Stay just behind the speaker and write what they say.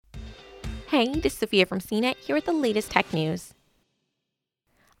Hey, this is Sophia from CNET here with the latest tech news.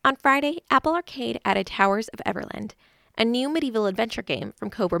 On Friday, Apple Arcade added Towers of Everland, a new medieval adventure game from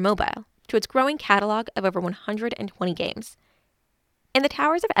Cobra Mobile, to its growing catalog of over 120 games. In the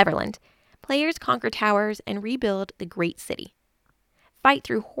Towers of Everland, players conquer towers and rebuild the great city. Fight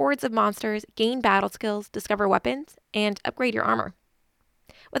through hordes of monsters, gain battle skills, discover weapons, and upgrade your armor.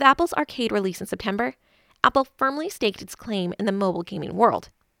 With Apple's Arcade release in September, Apple firmly staked its claim in the mobile gaming world.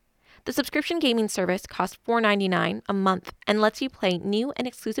 The subscription gaming service costs $4.99 a month and lets you play new and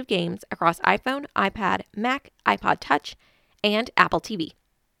exclusive games across iPhone, iPad, Mac, iPod Touch, and Apple TV.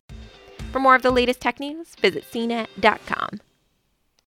 For more of the latest tech news, visit cnet.com.